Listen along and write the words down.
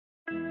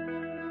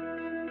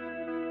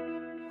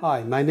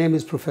Hi, my name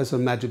is Professor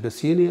Majid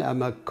Bassuni.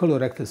 I'm a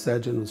colorectal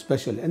surgeon with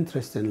special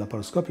interest in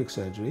laparoscopic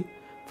surgery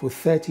for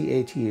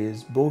 38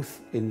 years, both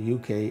in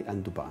UK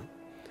and Dubai.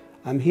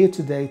 I'm here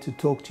today to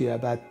talk to you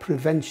about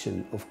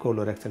prevention of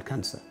colorectal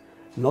cancer,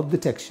 not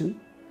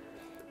detection,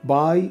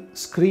 by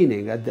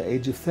screening at the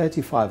age of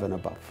 35 and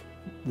above.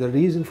 The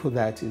reason for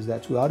that is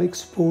that we are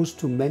exposed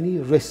to many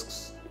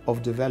risks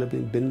of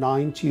developing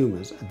benign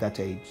tumors at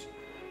that age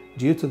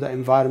due to the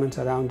environment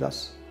around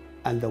us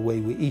and the way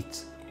we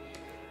eat.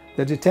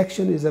 The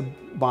detection is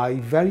by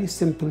very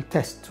simple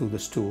test through the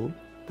stool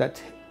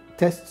that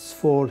tests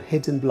for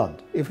hidden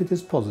blood. If it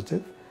is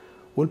positive,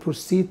 we'll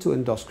proceed to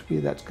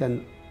endoscopy that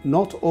can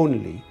not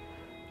only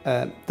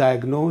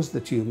diagnose the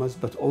tumors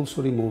but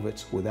also remove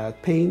it without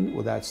pain,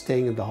 without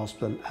staying in the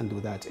hospital and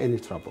without any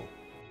trouble.